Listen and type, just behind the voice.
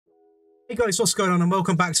Hey guys, what's going on and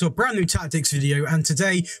welcome back to a brand new tactics video, and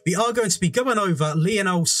today we are going to be going over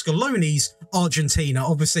Lionel Scaloni's Argentina,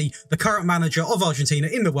 obviously the current manager of Argentina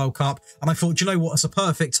in the World Cup, and I thought, you know what, it's a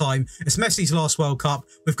perfect time. It's Messi's last World Cup.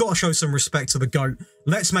 We've got to show some respect to the GOAT.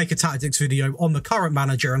 Let's make a tactics video on the current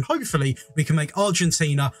manager and hopefully we can make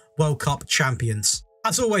Argentina World Cup champions.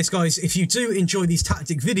 As always, guys, if you do enjoy these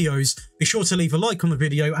tactic videos, be sure to leave a like on the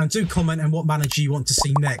video and do comment on what manager you want to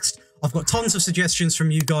see next. I've got tons of suggestions from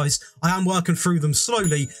you guys. I am working through them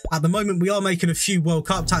slowly. At the moment, we are making a few World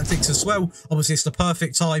Cup tactics as well. Obviously, it's the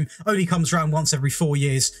perfect time. Only comes around once every 4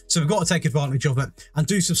 years. So we've got to take advantage of it. And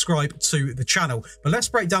do subscribe to the channel. But let's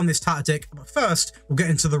break down this tactic. But first, we'll get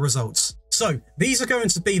into the results. So these are going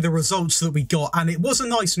to be the results that we got, and it was a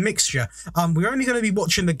nice mixture. We're only going to be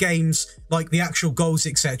watching the games, like the actual goals,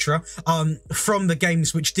 etc., from the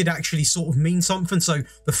games which did actually sort of mean something. So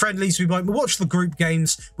the friendlies, we won't watch the group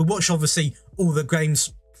games. We'll watch obviously all the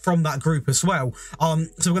games from that group as well.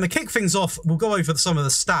 So we're going to kick things off. We'll go over some of the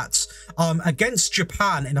stats against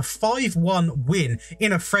Japan in a 5-1 win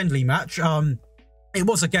in a friendly match. It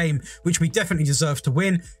was a game which we definitely deserved to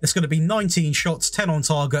win. It's going to be 19 shots, 10 on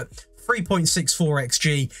target, 3.64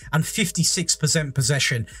 XG and 56%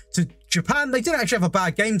 possession. To Japan, they didn't actually have a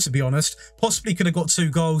bad game, to be honest. Possibly could have got 2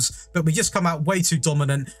 goals, but we just come out way too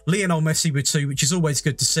dominant. Lionel Messi with 2, which is always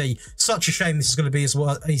good to see. Such a shame this is going to be his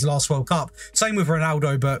last World Cup. Same with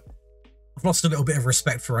Ronaldo, but I've lost a little bit of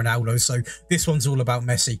respect for Ronaldo, so this one's all about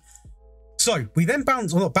Messi. So we then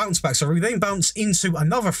bounce, well, not bounce back, sorry, we then bounce into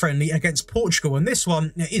another friendly against Portugal, and this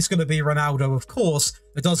one is going to be Ronaldo, of course,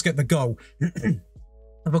 that does get the goal.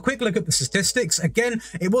 Have a quick look at the statistics. Again,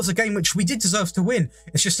 it was a game which we did deserve to win.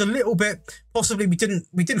 It's just a little bit, possibly we didn't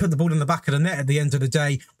put the ball in the back of the net at the end of the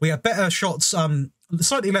day. We had better shots,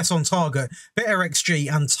 slightly less on target, better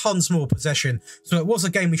XG and tons more possession. So it was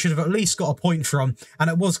a game we should have at least got a point from, and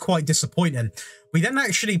it was quite disappointing. We then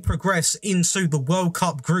actually progress into the World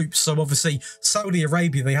Cup groups. So obviously Saudi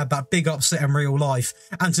Arabia, they had that big upset in real life.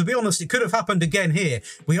 And to be honest, it could have happened again here.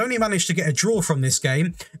 We only managed to get a draw from this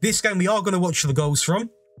game. This game we are going to watch the goals from.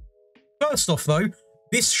 First off though,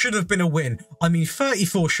 this should have been a win. I mean,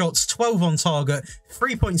 34 shots, 12 on target,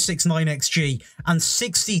 3.69 XG, and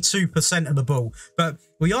 62% of the ball. But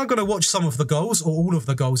we are going to watch some of the goals, or all of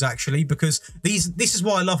the goals actually, because this is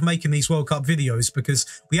why I love making these World Cup videos,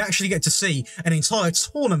 because we actually get to see an entire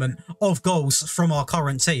tournament of goals from our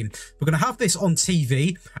current team. We're going to have this on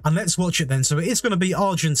TV, and let's watch it then. So it is going to be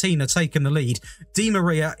Argentina taking the lead. Di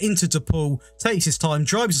Maria into De Paul, takes his time,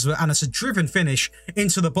 drives us, and it's a driven finish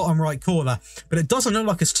into the bottom right corner. But it doesn't look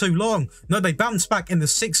like it's too long. No, they bounce back in the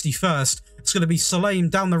 61st. It's going to be Sublime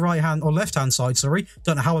down the right hand or left hand side, sorry.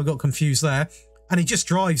 Don't know how I got confused there. And he just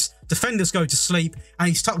drives. Defenders go to sleep, and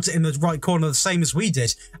he's tucked it in the right corner, the same as we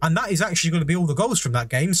did. And that is actually going to be all the goals from that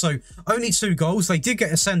game. So only 2 goals. They did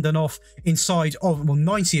get a sending off inside of, well,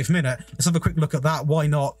 90th minute. Let's have a quick look at that. Why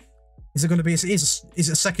not? Is it going to be, is it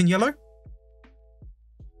a second yellow?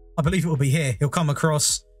 I believe it will be here. He'll come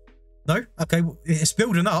across. No? Okay, it's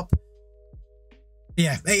building up.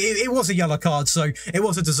 Yeah, it was a yellow card, so it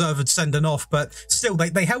was a deserved sending off, but still,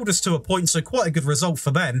 they held us to a point, so quite a good result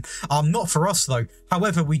for them. Not for us, though.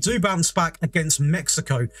 However, we do bounce back against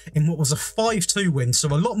Mexico in what was a 5-2 win, so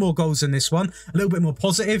a lot more goals in this one, a little bit more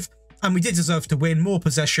positive, and we did deserve to win. More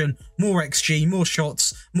possession, more XG, more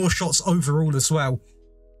shots overall as well.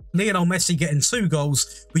 Lionel Messi getting 2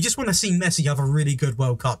 goals. We just want to see Messi have a really good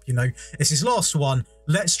World Cup, you know. It's his last one.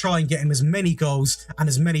 Let's try and get him as many goals and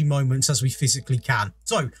as many moments as we physically can.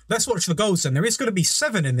 So, let's watch the goals then. There is going to be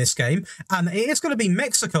 7 in this game, and it is going to be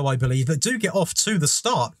Mexico, I believe, that do get off to the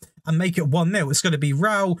start and make it 1-0. It's going to be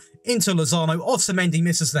Raul into Lozano. Otamendi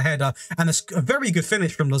misses the header, and it's a very good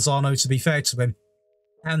finish from Lozano, to be fair to him.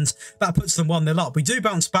 And that puts them 1-0 up. We do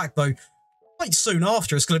bounce back, though, quite soon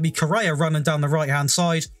after. It's going to be Correa running down the right-hand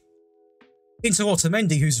side into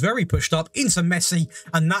Otamendi, who's very pushed up, into Messi,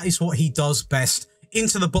 and that is what he does best.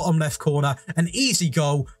 Into the bottom left corner, an easy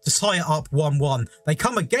goal to tie it up 1-1. They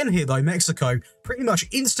come again here though, Mexico, pretty much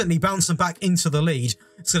instantly bouncing back into the lead.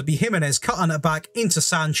 It's going to be Jimenez cutting it back into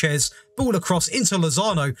Sanchez, ball across into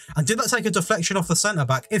Lozano, and did that take a deflection off the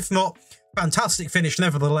centre-back? If not, fantastic finish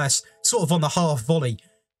nevertheless, sort of on the half volley.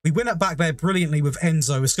 We win it back there brilliantly with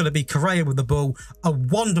Enzo. It's going to be Correa with the ball. A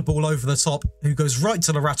wonder ball over the top who goes right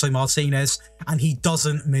to Lautaro Martinez, and he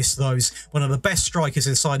doesn't miss those. One of the best strikers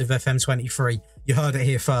inside of FM23. You heard it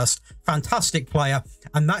here first. Fantastic player,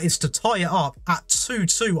 and that is to tie it up at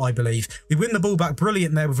 2-2, I believe. We win the ball back,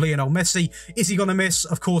 brilliant there with Lionel Messi. Is he going to miss?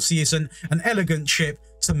 Of course he isn't. An elegant chip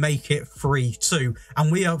to make it 3-2,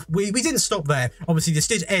 and we didn't stop there. Obviously this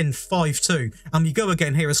did end 5-2, and we go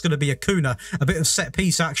again here. It's going to be Acuna, a bit of set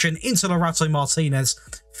piece action into Lautaro Martinez,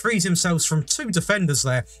 frees himself from 2 defenders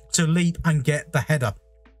there to leap and get the header.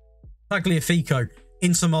 Tagliafico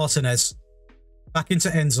into Martinez, back into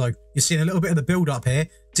Enzo. You're seeing a little bit of the build up here.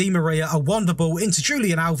 Di Maria, a wonder ball into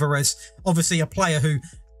Julian Alvarez, obviously a player who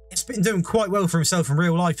it's been doing quite well for himself in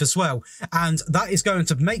real life as well, and that is going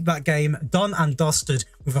to make that game done and dusted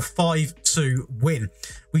with a 5-2 win.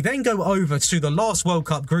 We then go over to the last World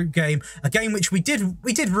Cup group game, a game which we did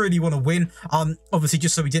really want to win, obviously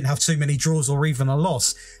just so we didn't have too many draws or even a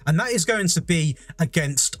loss, and that is going to be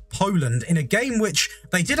against Poland in a game which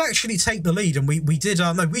they did actually take the lead, and we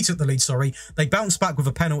took the lead, sorry. They bounced back with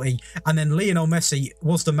a penalty, and then Lionel Messi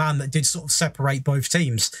was the man that did sort of separate both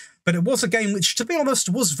teams. But it was a game which, to be honest,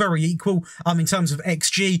 was very equal in terms of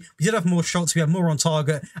XG. We did have more shots, we had more on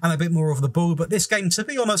target and a bit more of the ball. But this game, to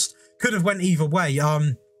be honest, could have went either way.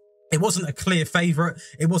 It wasn't a clear favourite.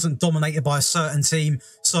 It wasn't dominated by a certain team.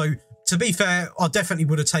 So, to be fair, I definitely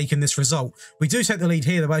would have taken this result. We do take the lead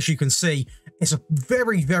here, though, as you can see. It's a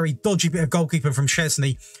very, very dodgy bit of goalkeeping from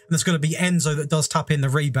Szczesny. And it's going to be Enzo that does tap in the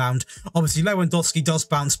rebound. Obviously, Lewandowski does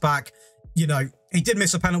bounce back. You know, he did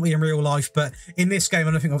miss a penalty in real life, but in this game,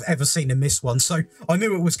 I don't think I've ever seen him miss one. So I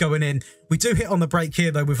knew it was going in. We do hit on the break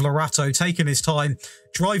here, though, with Lorato taking his time,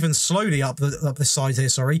 driving slowly up the side here,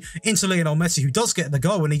 sorry, into Lionel Messi, who does get the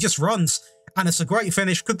goal, and he just runs. And it's a great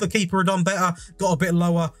finish. Could the keeper have done better? Got a bit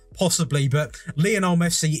lower? Possibly. But Lionel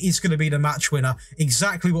Messi is going to be the match winner.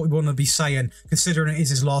 Exactly what we want to be saying, considering it is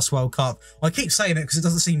his last World Cup. I keep saying it because it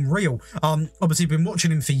doesn't seem real. Obviously, I've been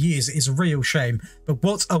watching him for years. It is a real shame. But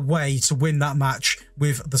what a way to win that match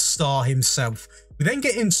with the star himself. We then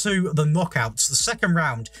get into the knockouts, the second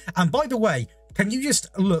round. And by the way, can you just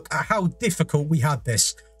look at how difficult we had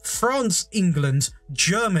this? France, England,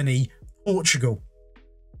 Germany, Portugal.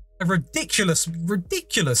 A ridiculous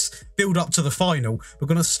build up to the final. We're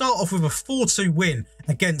going to start off with a 4-2 win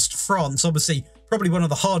against France. Obviously, probably one of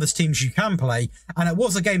the hardest teams you can play. And it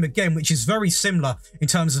was a game again, which is very similar in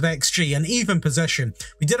terms of XG and even possession.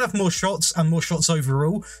 We did have more shots and more shots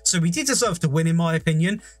overall. So we did deserve to win, in my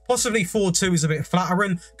opinion. Possibly 4-2 is a bit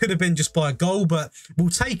flattering. Could have been just by a goal, but we'll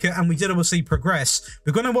take it. And we did obviously progress.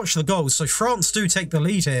 We're going to watch the goals. So France do take the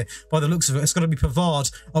lead here by the looks of it. It's going to be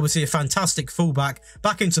Pavard, obviously a fantastic fullback.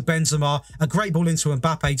 Back into Benzema. A great ball into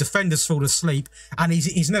Mbappe. Defenders fall asleep. And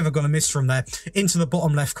he's never going to miss from there. Into the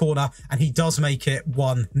bottom left corner. And he does make it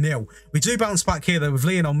 1-0. We do bounce back here though with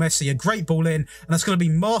Lionel Messi, a great ball in, and that's going to be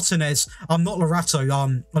Martinez. Not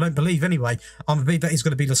Lorato. I don't believe anyway. I believe that is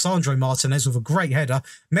going to be Lisandro Martinez with a great header.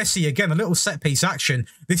 Messi again, a little set piece action.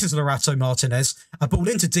 This is Lorato Martinez. A ball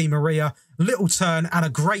into Di Maria, little turn and a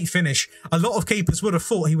great finish. A lot of keepers would have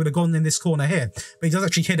thought he would have gone in this corner here, but he does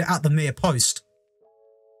actually hit it at the near post.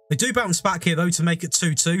 They do bounce back here though to make it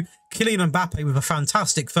 2-2. Kylian Mbappe with a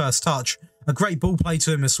fantastic first touch. A great ball play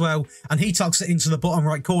to him as well, and he tucks it into the bottom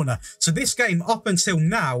right corner. So this game, up until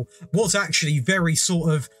now, was actually very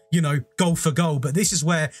sort of, you know, goal for goal, but this is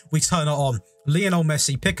where we turn it on. Lionel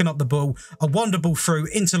Messi picking up the ball, a wonder ball through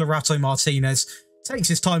into Lautaro Martinez, takes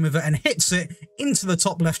his time with it and hits it into the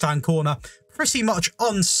top left-hand corner. Pretty much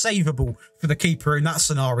unsavable for the keeper in that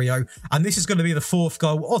scenario, and this is going to be the fourth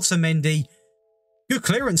goal. Otamendi. Good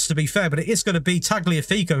clearance, to be fair, but it is going to be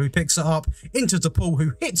Tagliafico who picks it up into DePaul,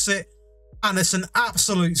 who hits it. And it's an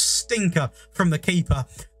absolute stinker from the keeper.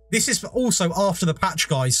 This is also after the patch,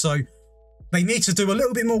 guys, so they need to do a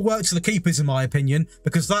little bit more work to the keepers, in my opinion,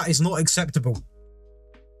 because that is not acceptable.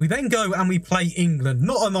 We then go and we play England.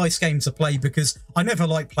 Not a nice game to play, because I never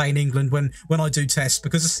like playing England when I do tests,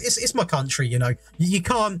 because it's my country, you know. You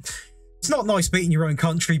can't... It's not nice beating your own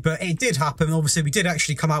country, but it did happen. Obviously, we did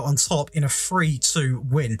actually come out on top in a 3-2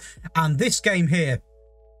 win. And this game here,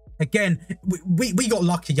 again, we got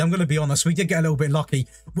lucky. I'm going to be honest. We did get a little bit lucky.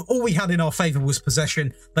 All we had in our favour was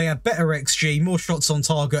possession. They had better XG, more shots on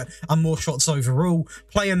target, and more shots overall.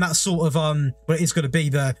 Playing that sort of, well, it's going to be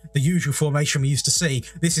the usual formation we used to see.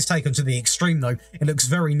 This is taken to the extreme, though. It looks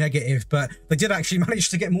very negative, but they did actually manage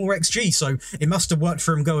to get more XG, so it must have worked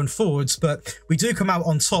for them going forwards. But we do come out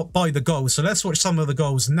on top by the goals. So let's watch some of the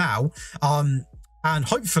goals now, and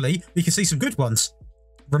hopefully we can see some good ones.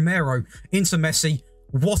 Romero into Messi.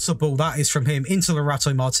 What a ball that is from him into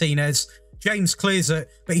Lautaro Martinez. James clears it,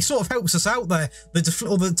 but he sort of helps us out there.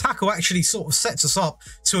 The tackle actually sort of sets us up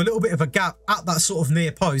to a little bit of a gap at that sort of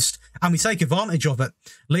near post, and we take advantage of it.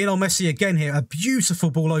 Lionel Messi again here, a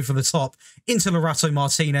beautiful ball over the top into Lautaro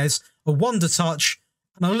Martinez, a wonder touch,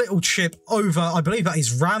 and a little chip over, I believe that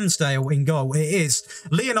is Ramsdale in goal. It is.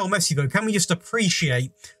 Lionel Messi, though, can we just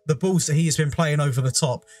appreciate the balls that he has been playing over the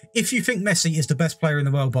top? If you think Messi is the best player in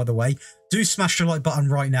the world, by the way, do smash the like button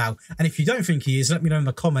right now. And if you don't think he is, let me know in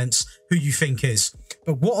the comments who you think is.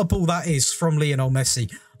 But what a ball that is from Lionel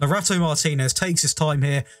Messi. Lautaro Martinez takes his time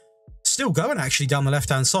here. Still going, actually, down the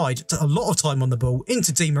left-hand side. A lot of time on the ball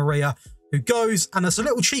into Di Maria, who goes, and there's a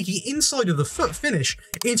little cheeky inside of the foot finish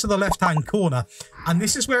into the left-hand corner. And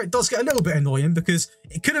this is where it does get a little bit annoying, because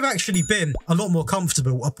it could have actually been a lot more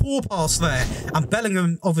comfortable. A poor pass there, and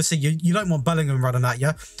Bellingham, obviously, you don't want Bellingham running at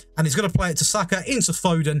you. And he's going to play it to Saka, into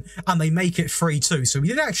Foden, and they make it 3-2. So we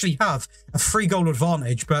did actually have a 3-goal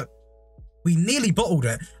advantage, but we nearly bottled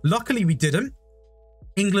it. Luckily, we didn't.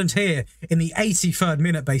 England here in the 83rd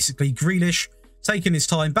minute, basically. Grealish taking his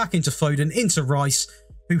time, back into Foden, into Rice,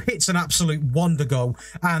 who hits an absolute wonder goal.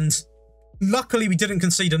 And luckily we didn't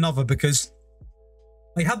concede another, because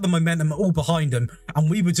they had the momentum all behind them and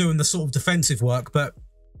we were doing the sort of defensive work, but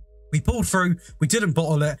we pulled through, we didn't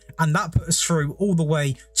bottle it, and that put us through all the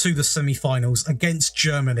way to the semi-finals against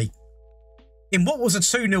Germany. In what was a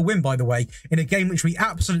 2-0 win, by the way, in a game which we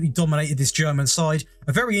absolutely dominated this German side.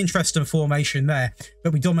 A very interesting formation there,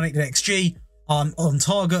 but we dominated XG, on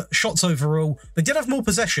target, shots overall. They did have more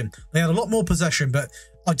possession. They had a lot more possession, but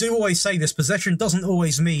I do always say this, possession doesn't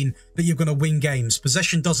always mean that you're going to win games.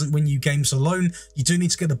 Possession doesn't win you games alone. You do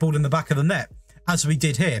need to get the ball in the back of the net, as we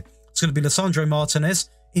did here. It's going to be Lisandro Martinez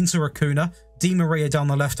into Acuna, Di Maria down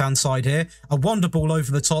the left-hand side here, a wonder ball over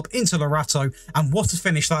the top into Lautaro, and what a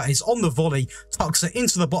finish that is on the volley, tucks it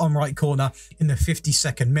into the bottom right corner in the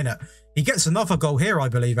 52nd minute. He gets another goal here, I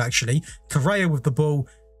believe, actually. Correa with the ball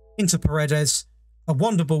into Paredes, a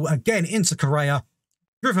wonder ball again into Correa,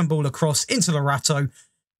 driven ball across into Lautaro.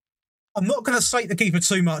 I'm not going to slate the keeper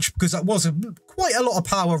too much, because that was quite a lot of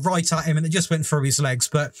power right at him and it just went through his legs.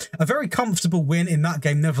 But a very comfortable win in that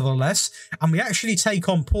game nevertheless. And we actually take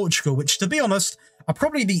on Portugal, which, to be honest, are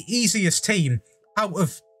probably the easiest team out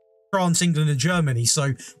of France, England and Germany.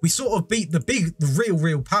 So we sort of beat the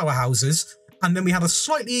real powerhouses. And then we had a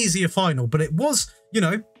slightly easier final. But it was, you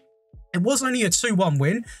know, it was only a 2-1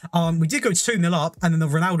 win. We did go 2-0 up, and then the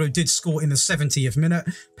Ronaldo did score in the 70th minute.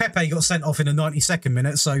 Pepe got sent off in the 92nd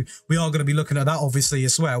minute, so we are going to be looking at that, obviously,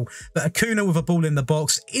 as well. But Acuna with a ball in the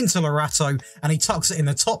box into Lautaro, and he tucks it in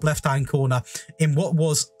the top left-hand corner in what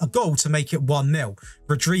was a goal to make it 1-0.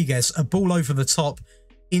 Rodriguez, a ball over the top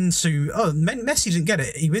into, oh, Messi didn't get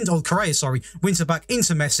it. He wins, oh, Correa, sorry, wins it back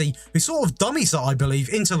into Messi, who sort of dummies that, I believe,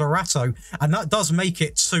 into Lautaro, and that does make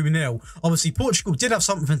it 2-0. Obviously, Portugal did have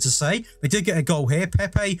something to say. They did get a goal here.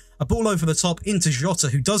 Pepe, a ball over the top into Jota,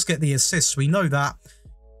 who does get the assist. We know that.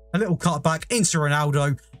 A little cut back into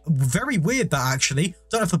Ronaldo. Very weird that, actually.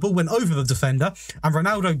 Don't know if the ball went over the defender, and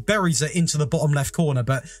Ronaldo buries it into the bottom left corner,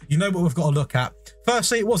 but you know what we've got to look at.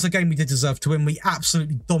 Firstly, it was a game we did deserve to win. We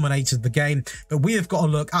absolutely dominated the game, but we have got to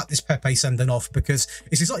look at this Pepe sending off, because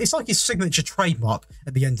it's like his signature trademark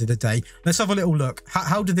at the end of the day. Let's have a little look.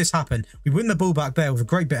 How did this happen? We win the ball back there with a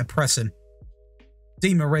great bit of pressing.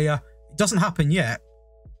 Di Maria, it doesn't happen yet.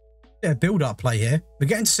 Bit of build-up play here. We're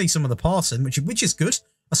getting to see some of the passing, which is good.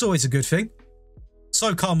 That's always a good thing.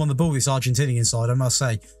 So calm on the ball, this Argentinian side, I must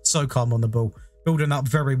say. So calm on the ball. Building up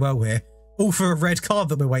very well here. All for a red card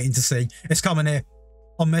that we're waiting to see. It's coming here.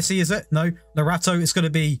 On Messi, is it? No. Lautaro, it's going to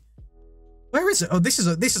be... Where is it? Oh, this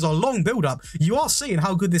is a long build-up. You are seeing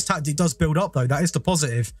how good this tactic does build up, though. That is the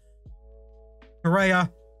positive. Correa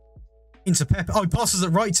into Pepe. Oh, he passes it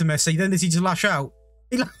right to Messi. Then does he just lash out?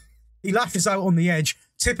 He lashes out on the edge.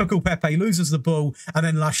 Typical Pepe, loses the ball and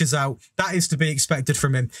then lashes out. That is to be expected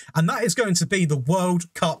from him. And that is going to be the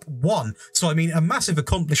World Cup 1. So, I mean, a massive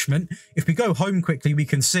accomplishment. If we go home quickly, we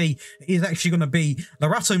can see it is actually going to be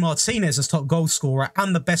Lautaro Martinez as top goal scorer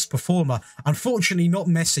and the best performer. Unfortunately, not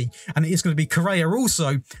Messi. And it is going to be Correa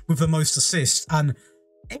also with the most assists. And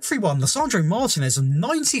everyone, Lisandro Martinez, a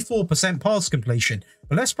 94% pass completion.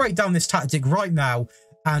 But let's break down this tactic right now.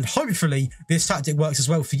 And hopefully this tactic works as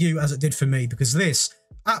well for you as it did for me, because this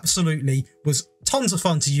absolutely was tons of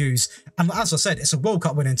fun to use. And as I said, it's a World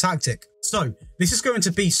Cup winning tactic. So this is going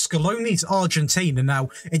to be Scaloni's Argentina. Now,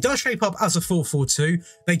 it does shape up as a 4-4-2.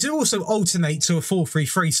 They do also alternate to a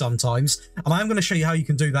 4-3-3 sometimes. And I'm going to show you how you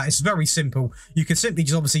can do that. It's very simple. You can simply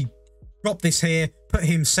just obviously drop this here, put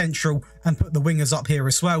him central, and put the wingers up here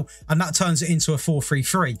as well, and that turns it into a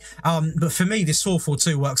 4-3-3. But for me, this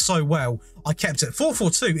 4-4-2 works so well, I kept it.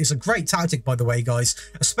 4-4-2 is a great tactic, by the way, guys,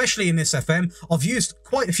 especially in this FM. I've used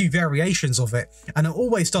quite a few variations of it, and it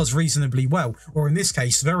always does reasonably well, or in this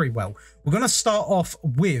case, very well. We're going to start off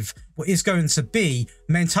with what is going to be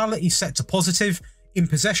mentality set to positive, in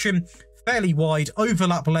possession, fairly wide,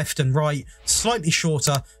 overlap left and right, slightly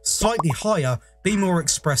shorter, slightly higher, be more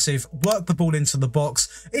expressive, work the ball into the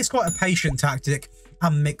box. It's quite a patient tactic,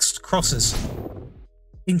 and mixed crosses.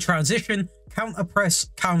 In transition, counter press,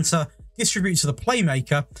 counter, distribute to the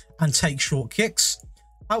playmaker, and take short kicks.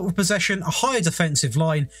 Out of possession, a higher defensive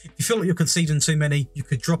line. If you feel like you're conceding too many, you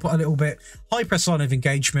could drop it a little bit. High press line of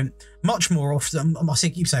engagement, much more often. I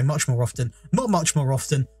keep saying much more often. Not much more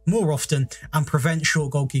often, more often, and prevent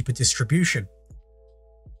short goalkeeper distribution.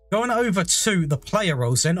 Going over to the player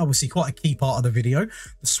roles then, obviously quite a key part of the video.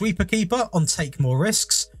 The sweeper keeper on take more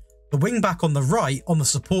risks. The wing back on the right on the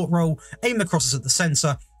support role, aim the crosses at the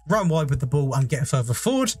centre, run wide with the ball and get further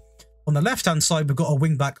forward. On the left-hand side, we've got a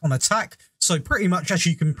wing-back on attack. So pretty much, as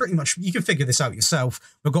you can figure this out yourself.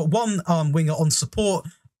 We've got one winger on support.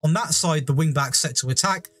 On that side, the wing-back set to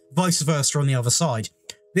attack, vice versa on the other side.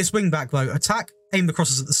 This wing-back, though, attack, aim the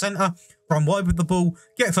crosses at the centre, run wide with the ball,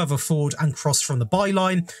 get further forward and cross from the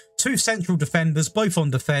byline. Two central defenders, both on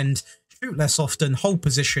defend, shoot less often, hold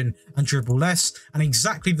position and dribble less, and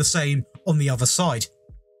exactly the same on the other side.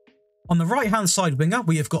 On the right-hand side winger,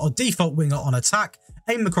 we have got a default winger on attack,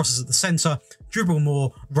 aim the crosses at the centre, dribble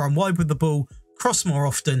more, run wide with the ball, cross more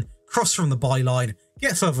often, cross from the byline,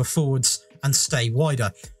 get further forwards, and stay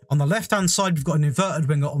wider. On the left-hand side, we've got an inverted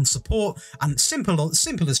winger on support, and simple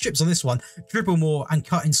as chips on this one, dribble more and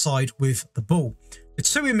cut inside with the ball. The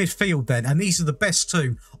two in midfield then, and these are the best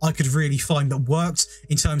two I could really find that worked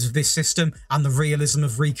in terms of this system and the realism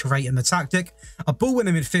of recreating the tactic. A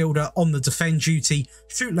ball-winning midfielder on the defend duty,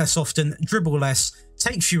 shoot less often, dribble less,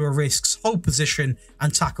 take fewer risks, hold position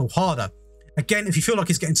and tackle harder. Again, if you feel like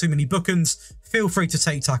he's getting too many bookings, feel free to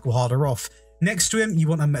take tackle harder off. Next to him, you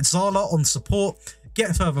want a Mezzala on support.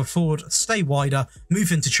 Get further forward, stay wider,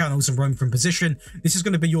 move into channels and roam from position. This is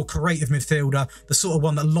going to be your creative midfielder, the sort of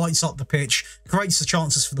one that lights up the pitch, creates the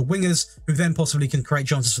chances for the wingers, who then possibly can create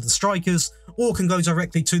chances for the strikers, or can go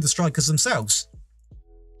directly to the strikers themselves.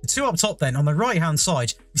 The two up top then, on the right-hand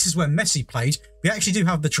side, this is where Messi played. We actually do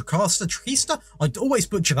have the Trikista. I always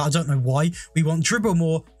butcher that, I don't know why. We want dribble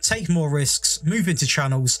more, take more risks, move into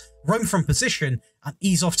channels, roam from position, and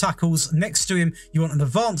ease off tackles. Next to him, you want an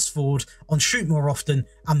advanced forward on shoot more often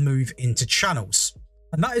and move into channels.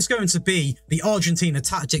 And that is going to be the Argentina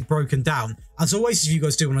tactic broken down. As always, if you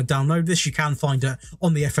guys do want to download this, you can find it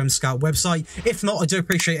on the FM Scout website. If not, I do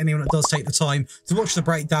appreciate anyone that does take the time to watch the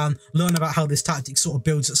breakdown, learn about how this tactic sort of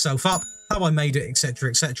builds itself up, how I made it, etc,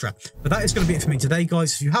 etc. But that is going to be it for me today,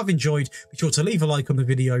 guys. If you have enjoyed, be sure to leave a like on the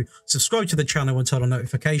video, subscribe to the channel and turn on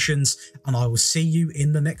notifications, and I will see you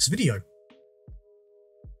in the next video.